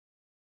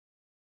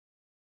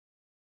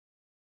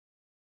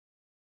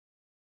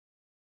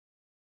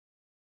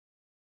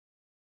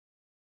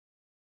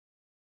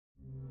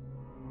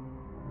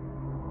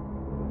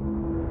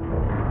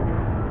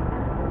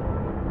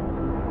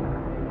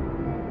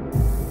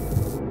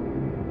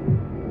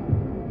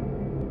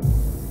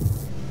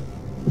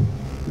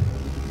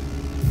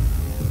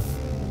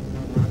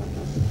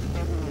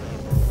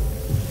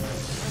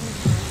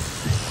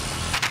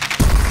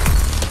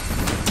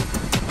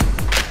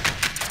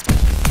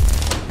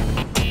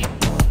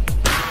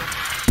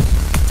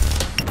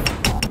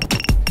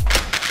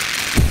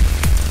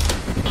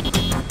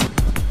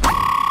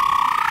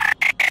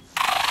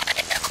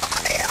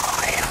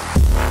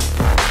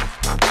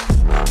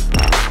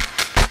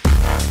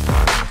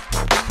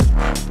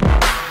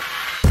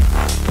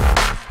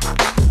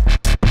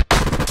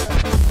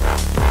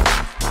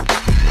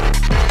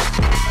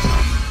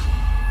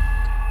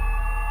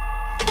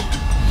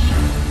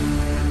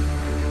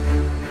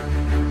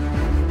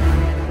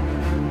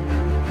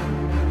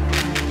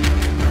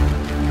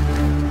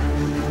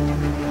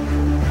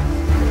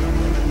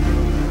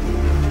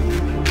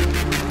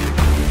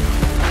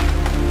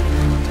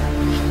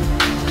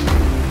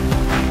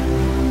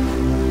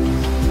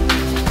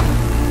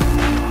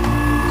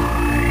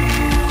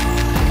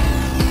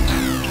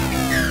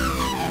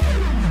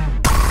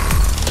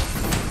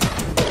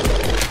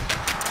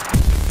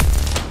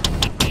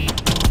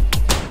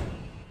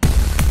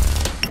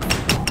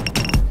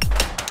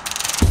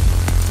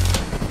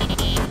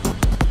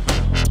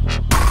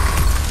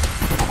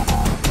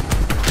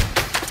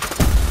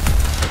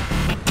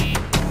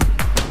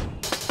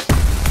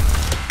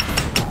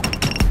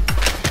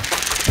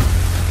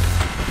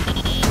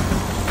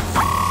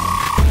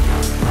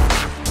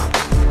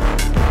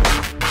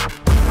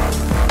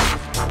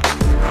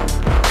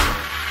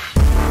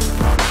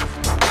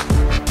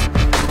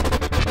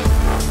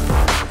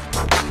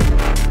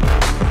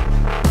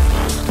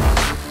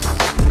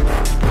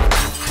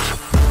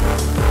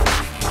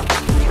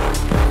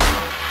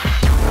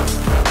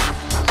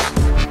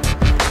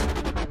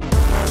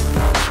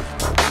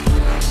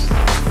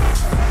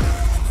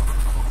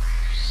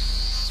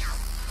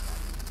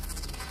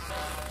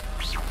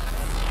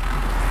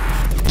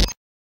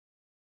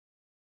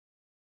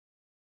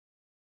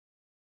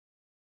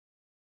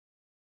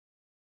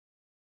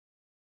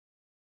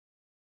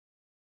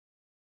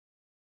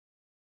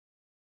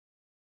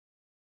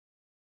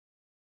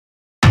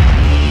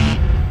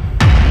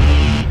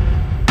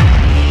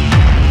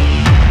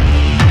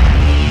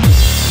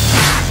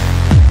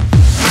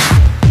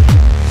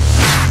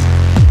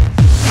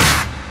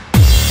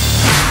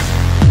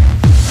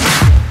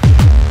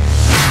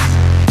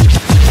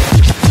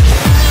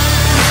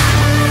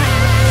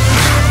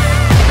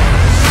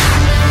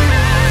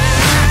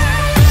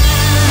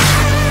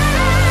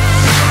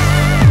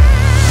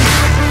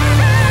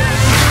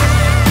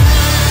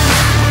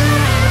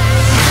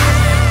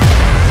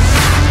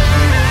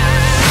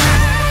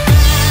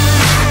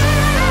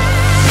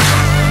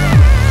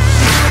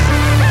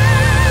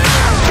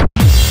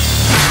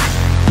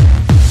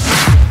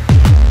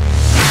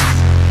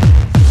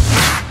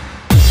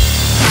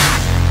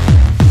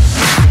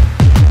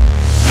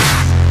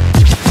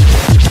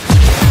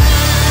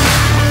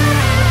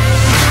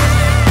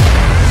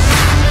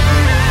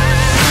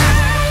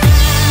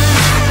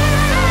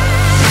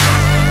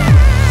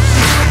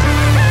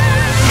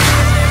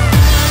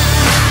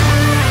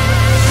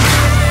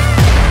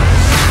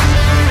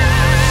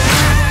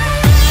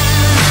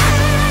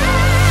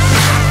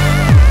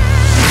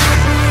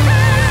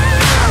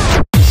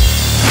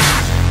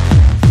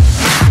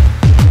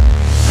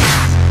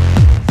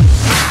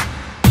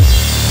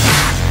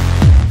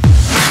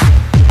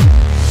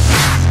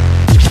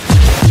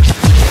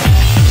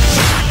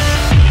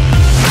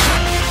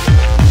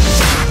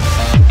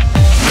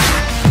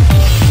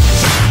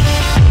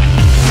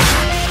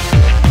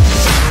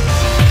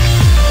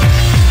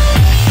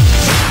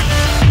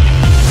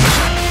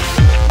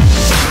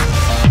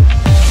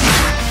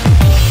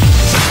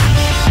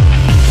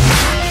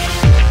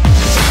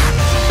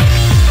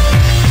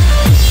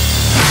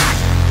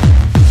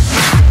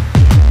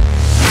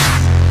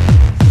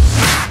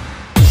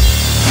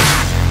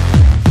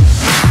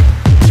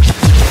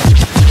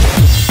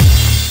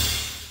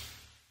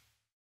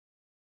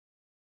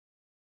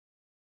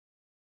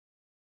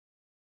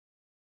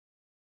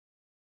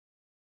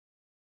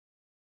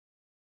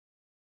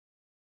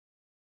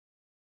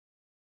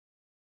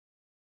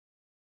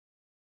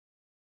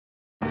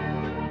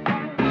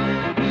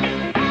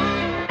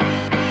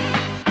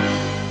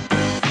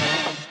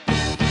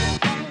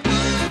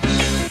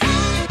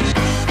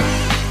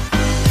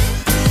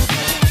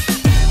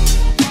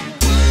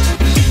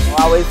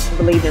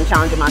believed in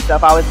challenging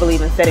myself. I always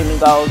believed in setting new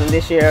goals, and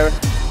this year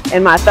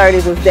in my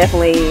 30s was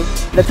definitely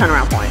the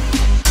turnaround point.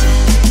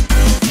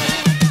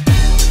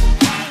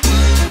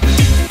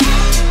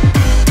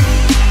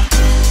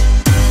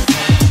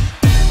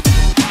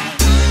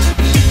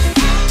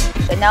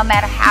 But no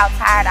matter how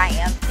tired I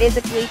am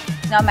physically,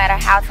 no matter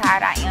how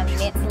tired I am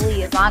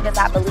mentally, as long as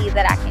I believe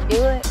that I can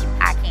do it,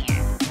 I can.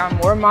 I'm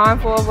more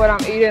mindful of what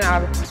I'm eating.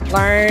 I've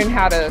learned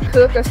how to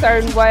cook a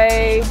certain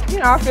way. You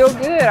know, I feel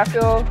good. I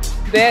feel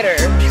better.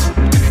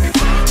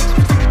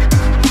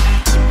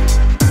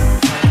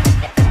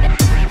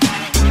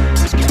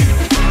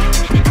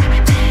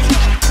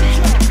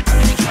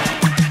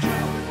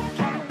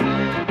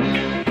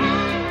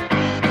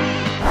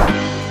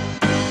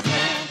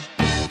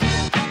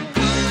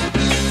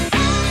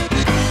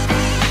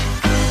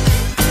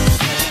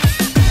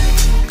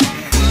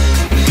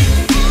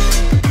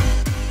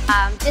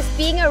 Just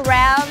being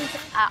around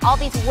all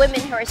these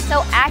women who are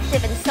so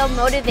active and so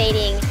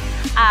motivating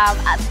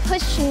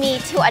pushed me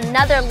to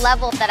another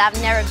level that I've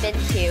never been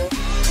to.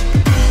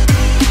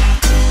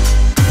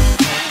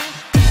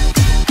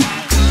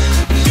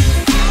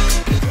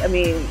 I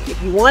mean,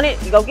 if you want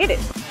it, you go get it.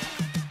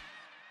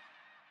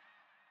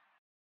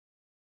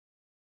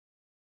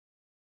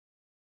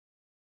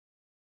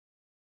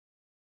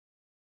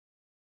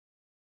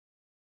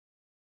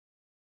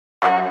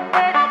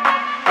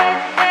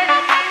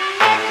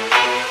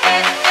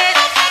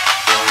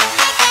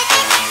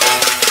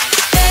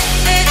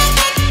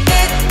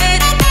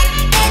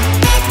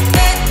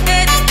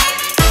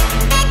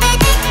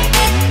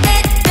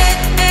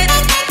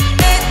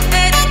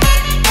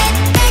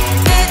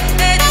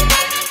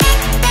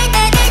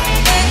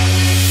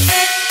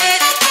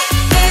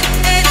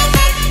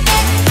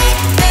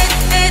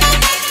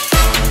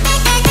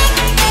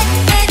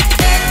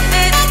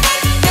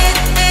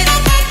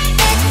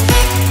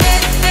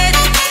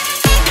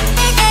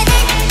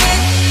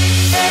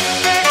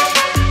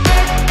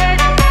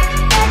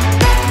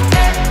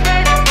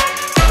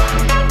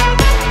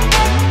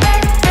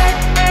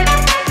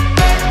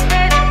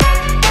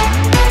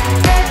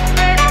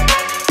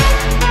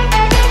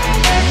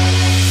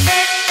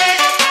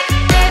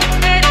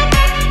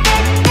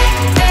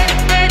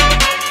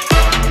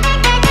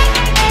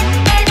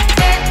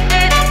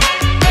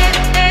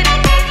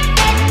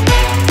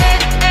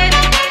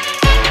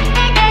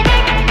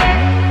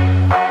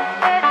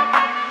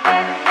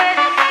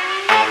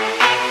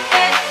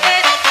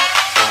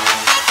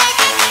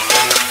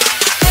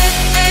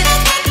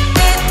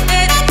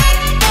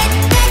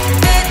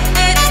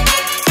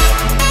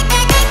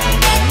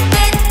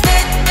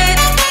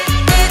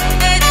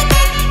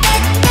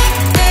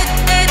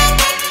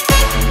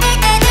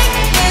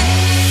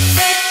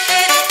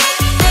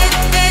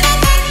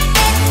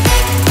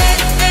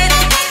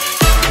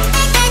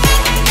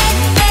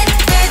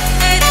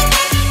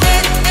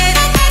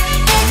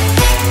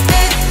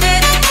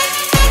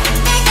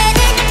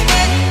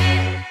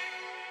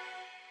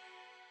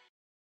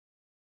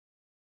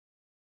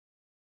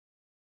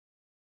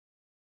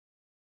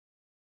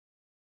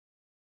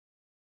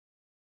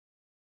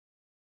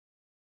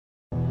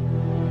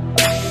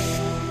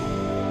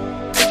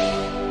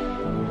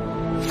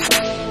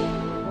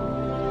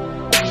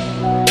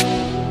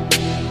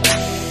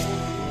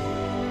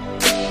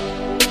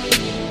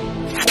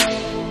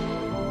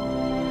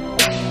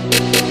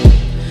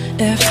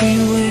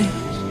 Everywhere,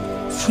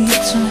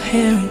 freaks and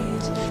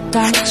herrings,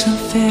 dykes and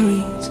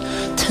fairies,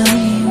 tell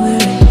me where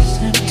it's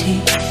empty.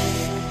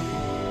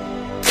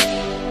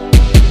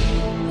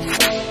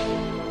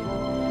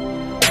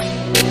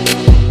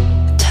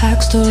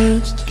 Tax the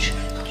rich,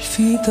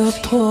 feed the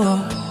poor,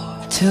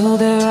 till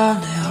there are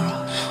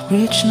no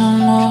rich no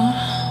more.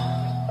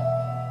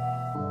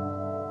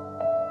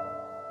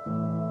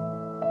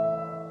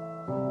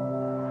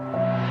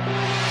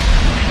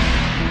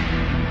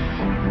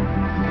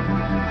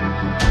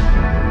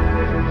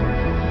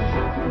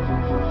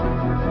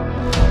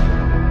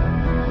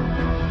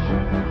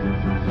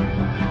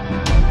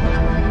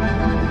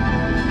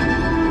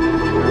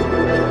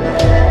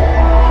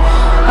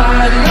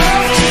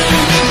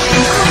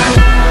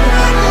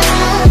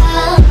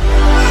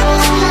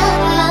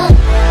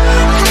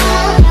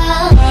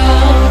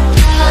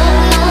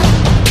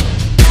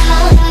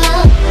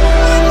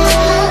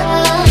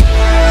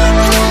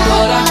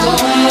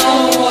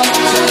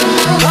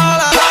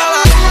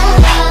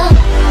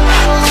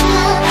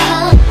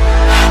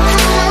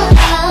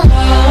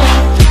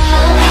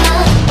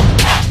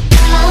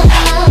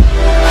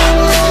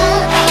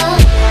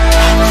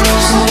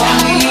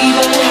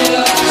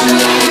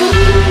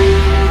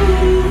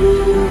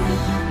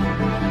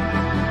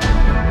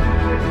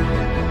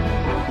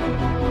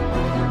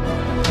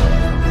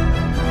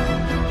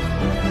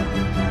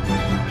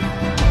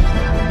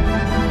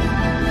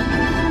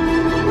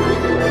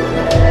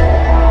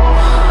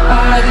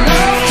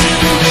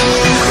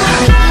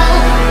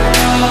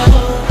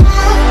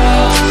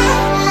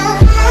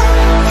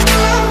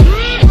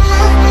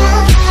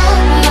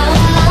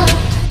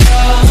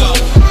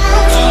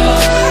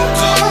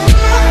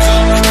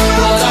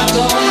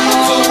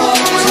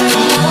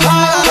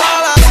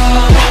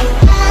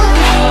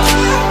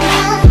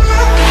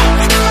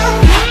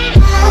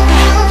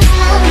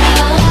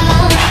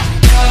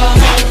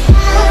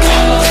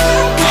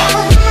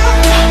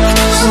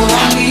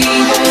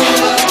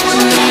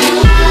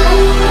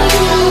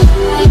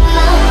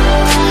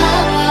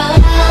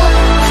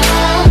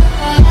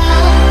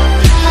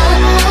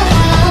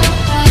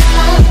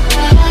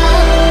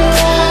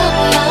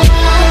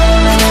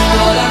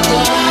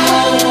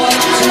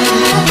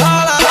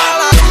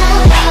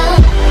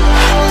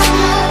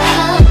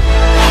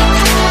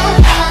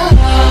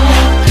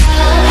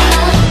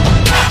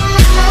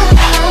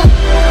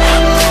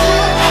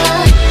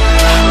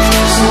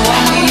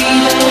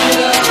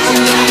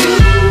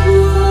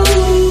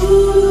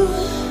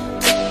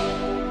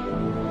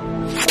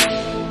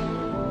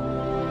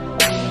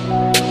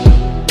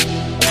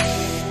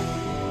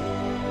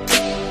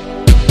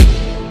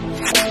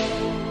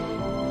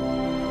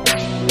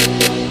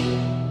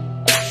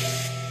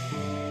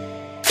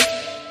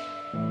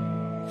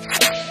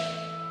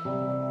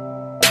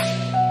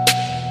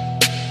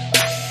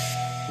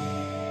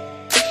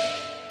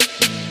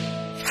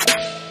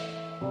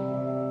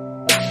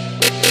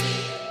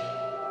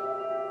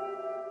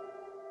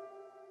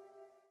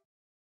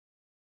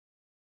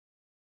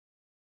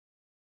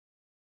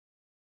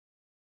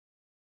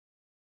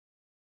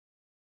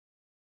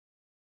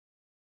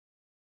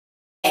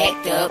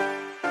 Act up.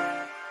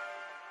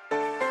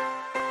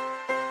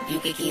 You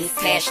can get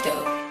slashed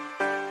up.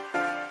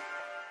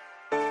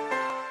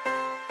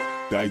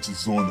 Dice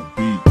is on the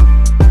beat.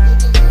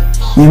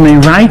 You may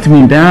write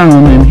me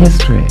down in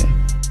history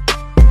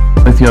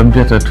with your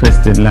bitter,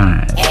 twisted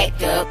lies.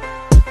 Act up.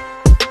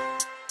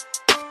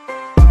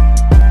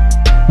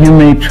 You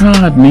may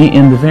trod me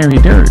in the very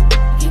dirt,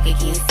 You can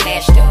get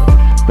slashed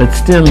up. but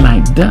still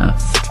like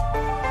dust,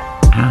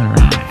 I'll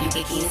rise.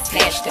 You can get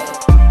slashed up.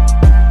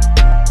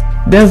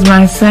 Does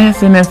my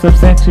sassiness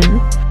upset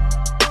you?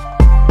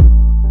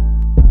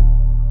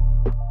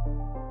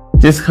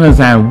 Just 'cause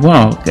I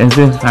walk as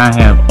if I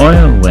have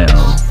oil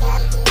wells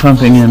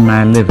pumping in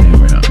my living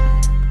room.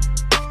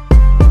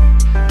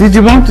 Did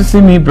you want to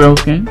see me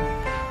broken,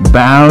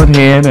 bowed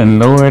head and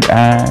lowered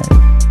eyes?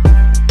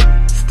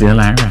 Still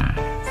I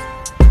rise.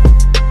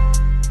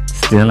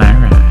 Still I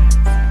rise.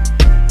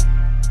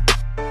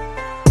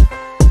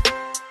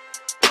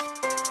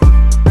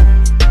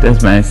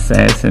 Does my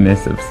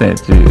sassiness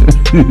upset you?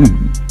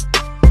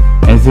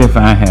 As if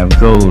I have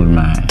gold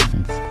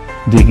mines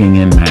digging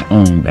in my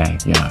own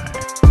backyard.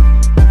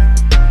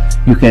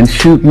 You can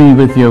shoot me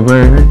with your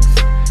words.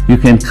 You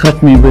can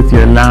cut me with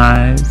your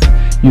lies.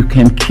 You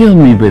can kill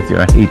me with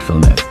your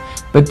hatefulness.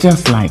 But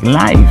just like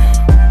life,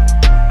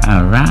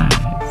 I'll rise.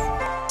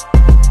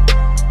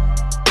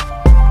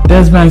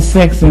 Does my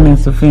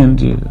sexiness offend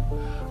you?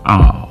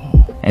 Oh,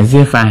 as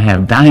if I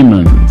have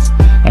diamonds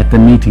at the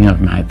meeting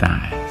of my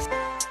thighs.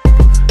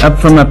 Up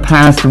from a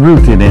past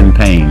rooted in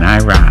pain, I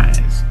rise.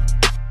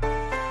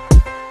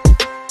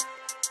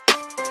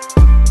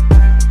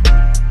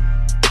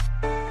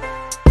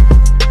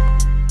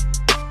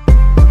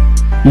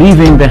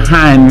 Leaving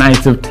behind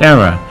nights of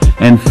terror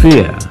and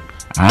fear,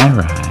 I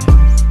rise.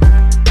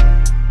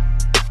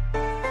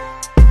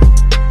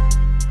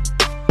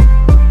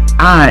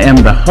 I am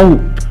the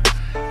hope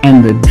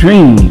and the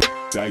dream.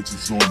 Dice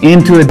is on the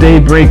Into a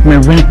daybreak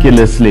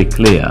miraculously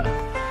clear,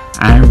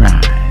 I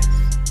rise,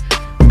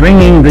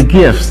 bringing the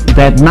gifts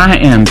that my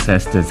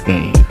ancestors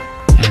gave.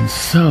 And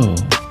so,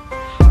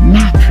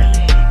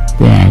 naturally,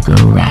 there I go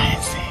rising.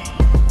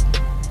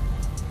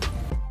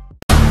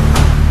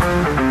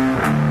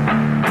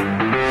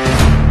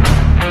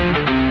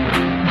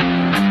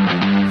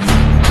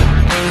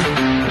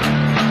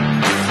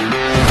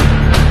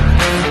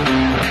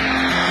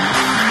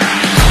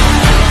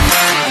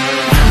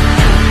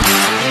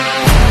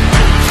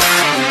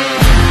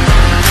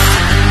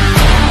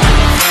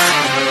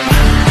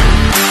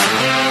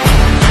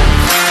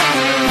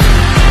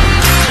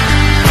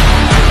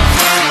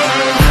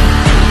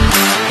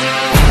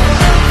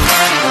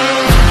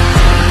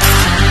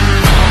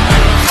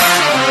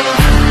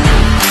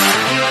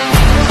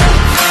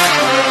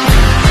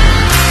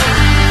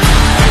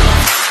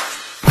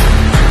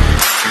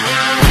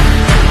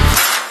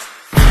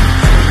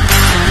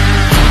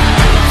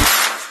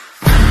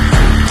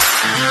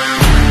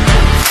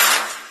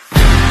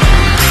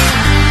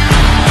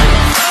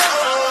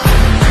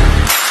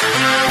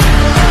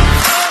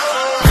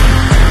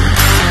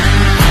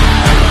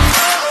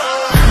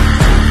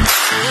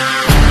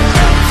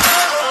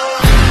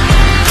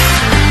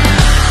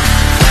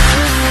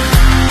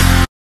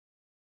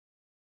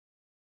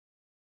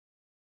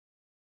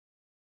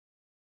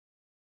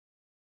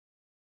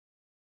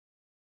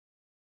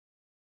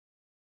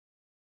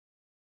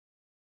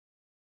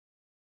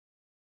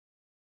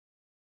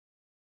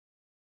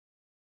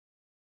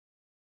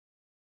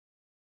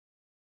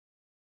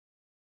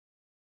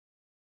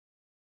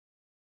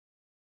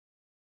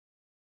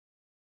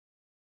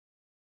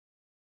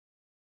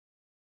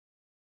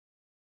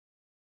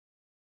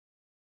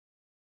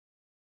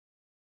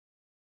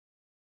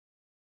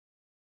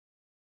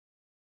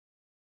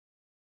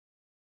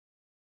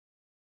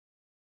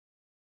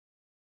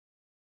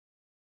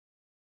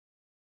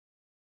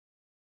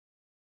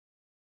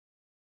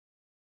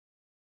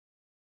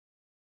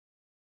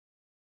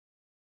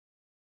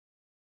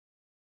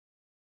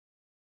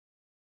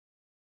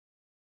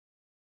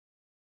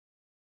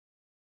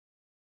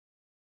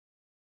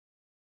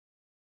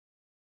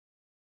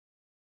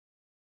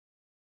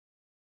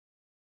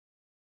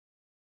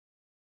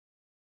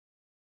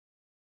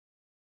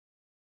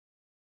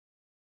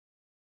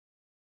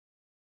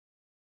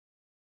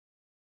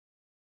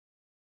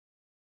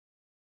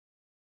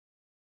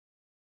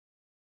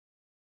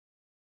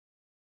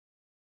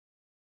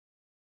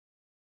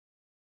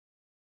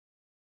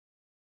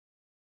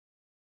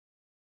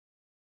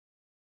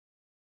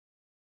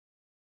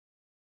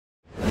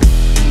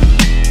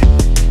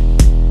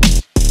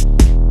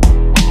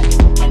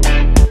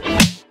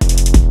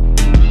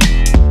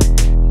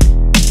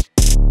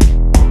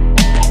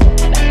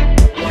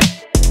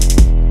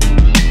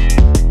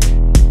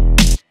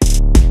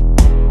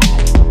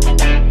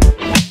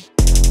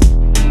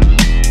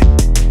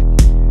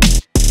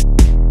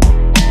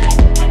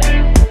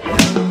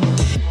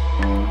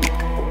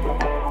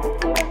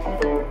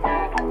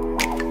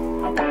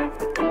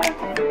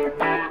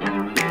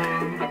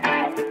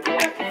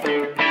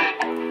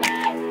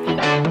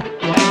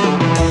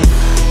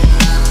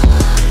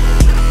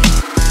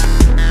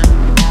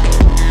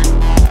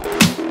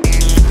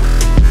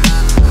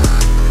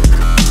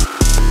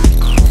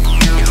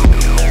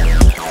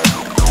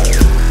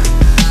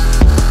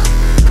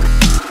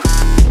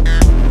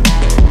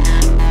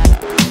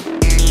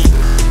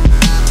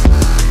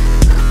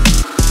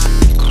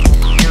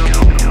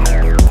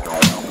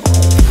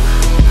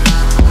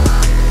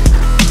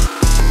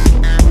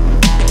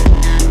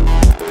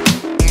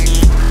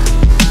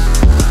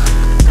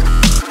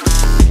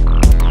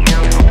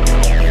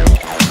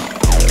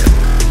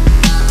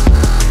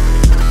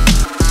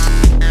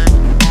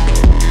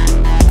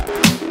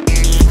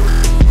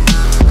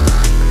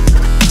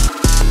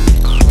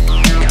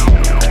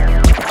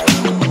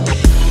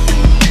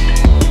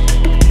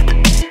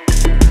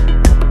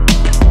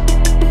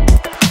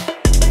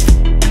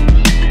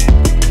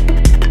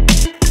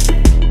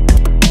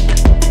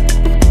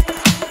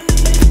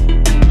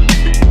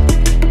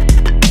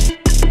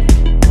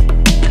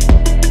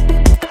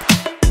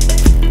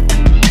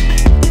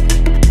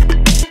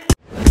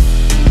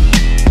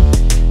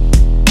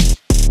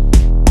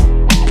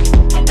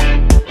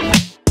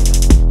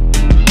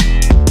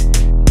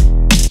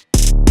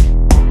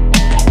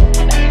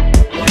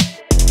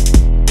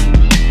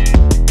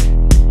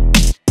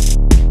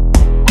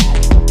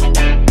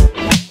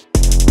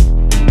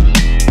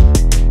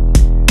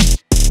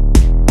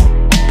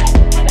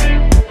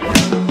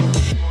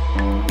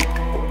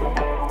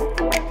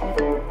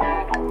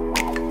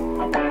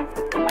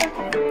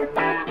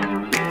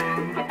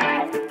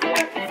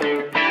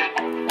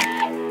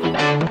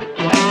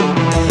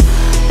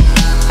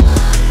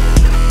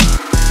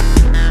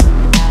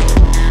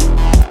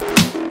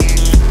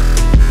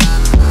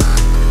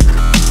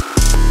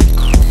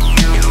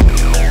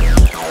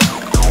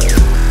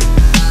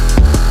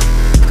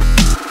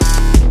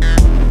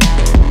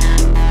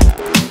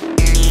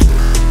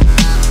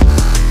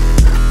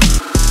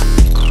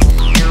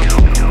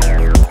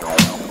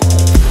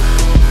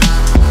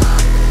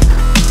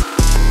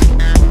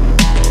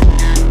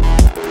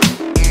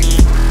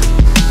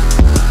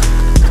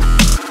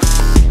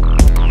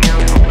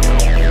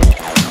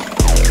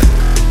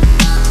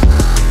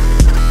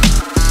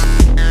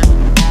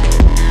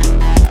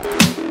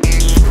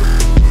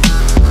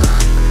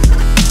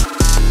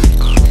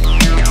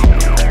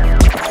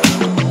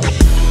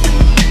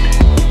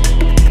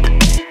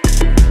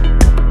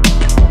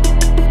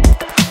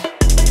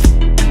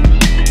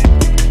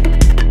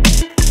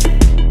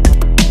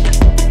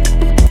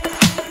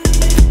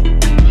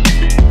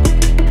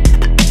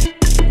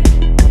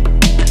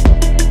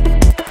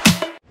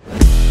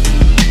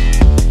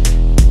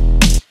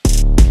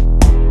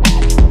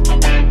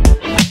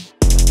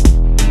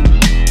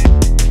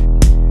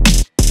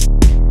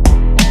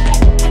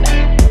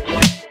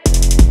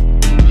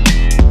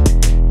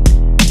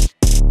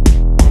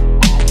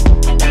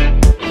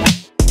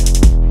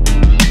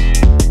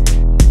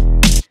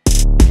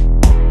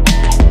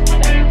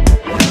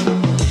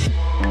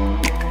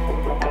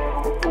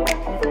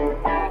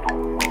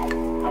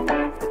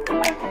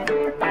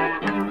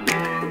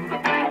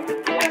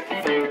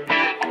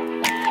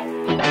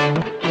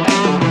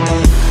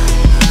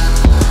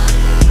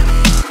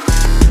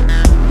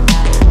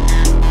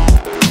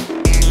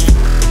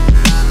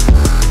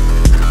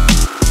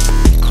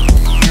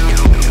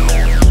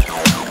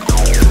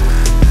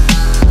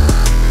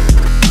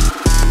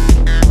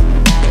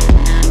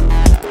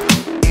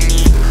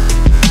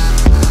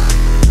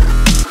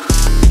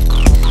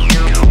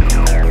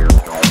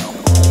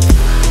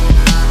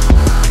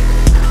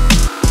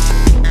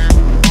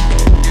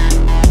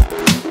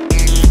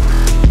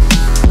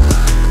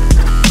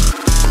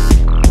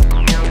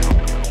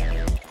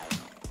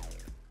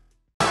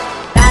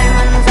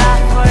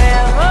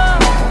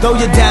 Throw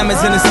your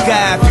diamonds in the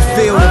sky if you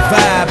feel the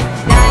vibe.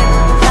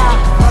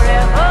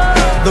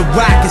 The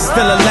rock is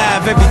still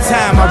alive every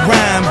time I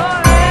rhyme.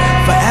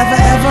 Forever,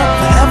 ever,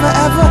 forever,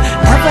 ever,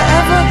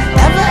 ever,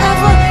 ever,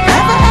 ever,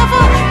 ever,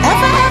 ever, ever,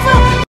 ever, ever,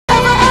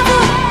 ever,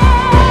 ever.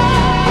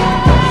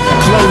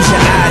 Close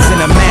your eyes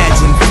and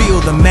imagine, feel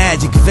the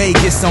magic.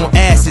 Vegas on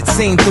acid,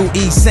 seen through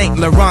Yves Saint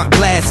Laurent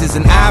glasses.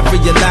 And I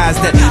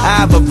realized that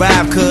I've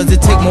arrived, cause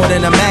it take more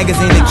than a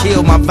magazine to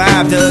kill my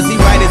vibe. Does he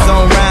write his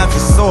own rhymes?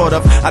 Sort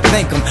of, I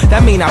thank him.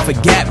 That mean I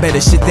forgot better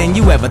shit than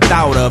you ever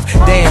thought of.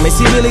 Damn, is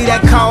he really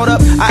that caught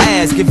up? I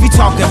ask, if you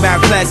talking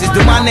about classes,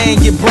 do my name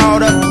get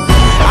brought up?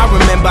 I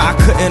remember I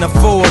couldn't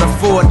afford a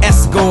Ford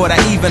Escort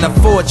or even a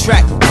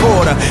 4-track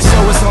recorder. So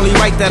it's only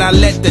right that I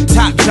let the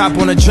top drop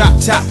on a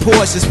drop-top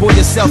Porsche. For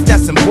yourself,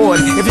 that's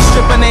important. If your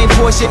stripper name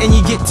Porsche and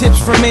you get tips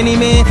from any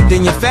man,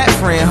 then your fat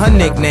friend, her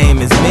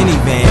nickname is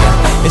Minivan.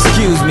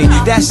 Excuse me,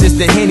 that's just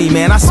the Henny,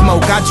 man. I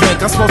smoke, I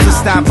drink, I'm supposed to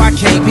stop, I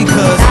can't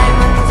because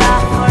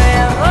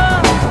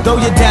throw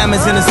your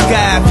diamonds in the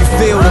sky if you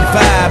feel the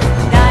vibe.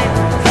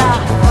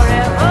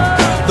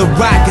 The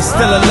rock is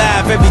still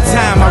alive every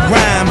time I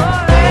rhyme.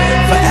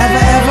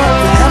 Forever, ever,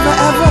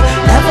 forever, ever,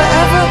 ever,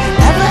 ever,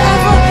 ever,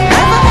 ever, ever,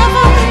 ever,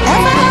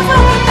 ever, ever,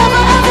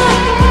 ever, ever.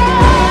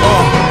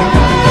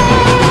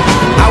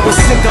 I was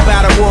sick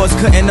about awards,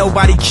 couldn't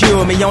nobody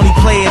cure me. Only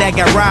player that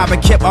got robbed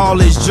and kept all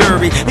his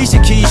jewelry.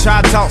 Alicia Keys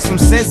tried to talk some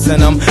sense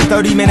in them.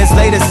 30 minutes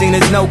later, seen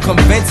there's no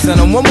convincing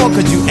them. What more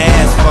could you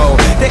ask for?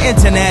 The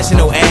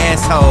international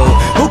asshole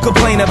who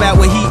complain about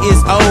when he is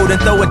old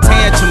and throw a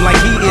tantrum like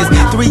he is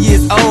 3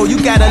 years old.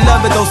 You gotta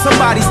love it though,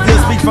 somebody still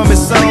speak from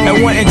his soul.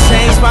 And wasn't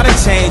changed by the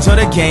change or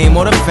the game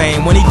or the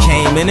fame. When he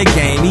came in the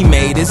game, he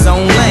made his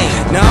own lane.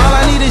 Now all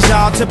I need is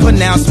y'all to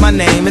pronounce my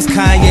name. It's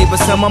Kanye, but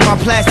some of my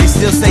plastics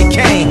still say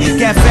Kane.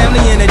 Got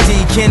family in the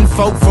D,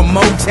 kinfolk from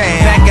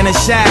Motown. Back in the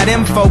shy,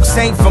 them folks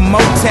ain't from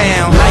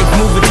Motown. Life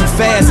moving too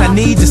fast, I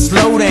need to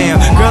slow down.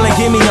 Girl, ain't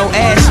give me no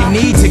ass, you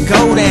need to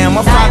go down.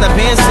 My father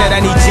Ben said I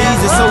need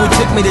Jesus, so he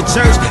took me to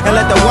church and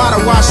let the water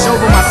wash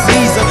over my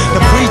Caesar.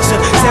 The preacher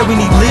said we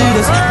need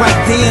leaders. Right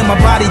then, my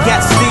body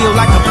got still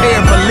like a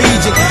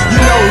paraplegic. You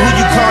know who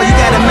you call, you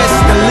got a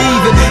message to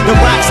leave it. The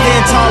rock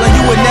stand tall and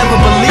you would never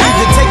believe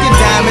it. Take your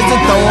diamonds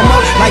and throw them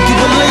up like you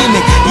believe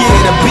it. Yeah,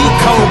 the beat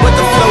cold, but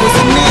the flow is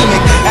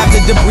anemic. After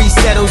debris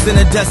settles and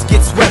the dust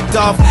gets swept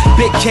off,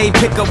 Big K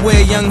pick up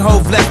where Young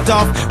Hov left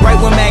off. Right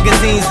when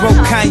magazines wrote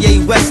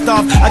Kanye West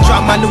off, I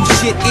drop my new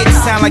shit, it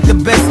sound like the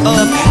best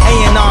of.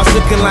 A&R's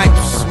looking like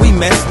we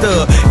messed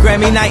up.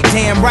 Grammy night,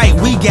 damn right,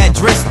 we got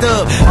dressed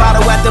up.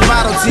 Bottle after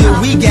bottle till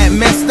we got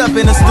messed up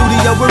in the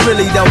studio, but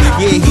really though,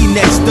 yeah, he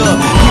next up.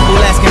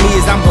 People asking me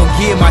is I'm gonna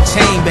give my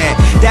chain back.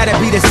 That'll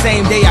be the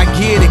same day I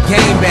give the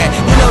game back.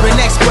 You know the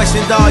next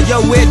question, dawg,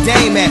 yo, where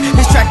Dame at?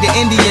 This track the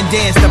Indian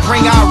dance to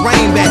bring our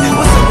rain back.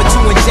 What's up with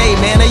you and Jay,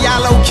 man? Are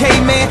y'all okay,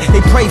 man?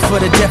 They pray for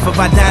the death of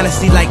our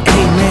dynasty like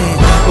amen.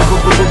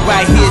 But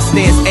right here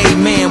stands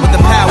amen, with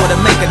the power to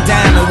make a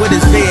diamond with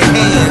his bare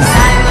hands.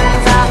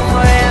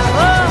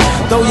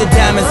 Throw your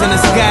diamonds in the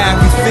sky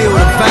if you feel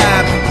the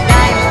vibe.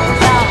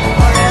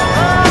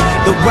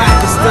 The rock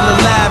is still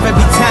alive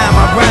every time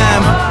I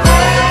rhyme.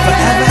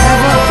 Forever, ever.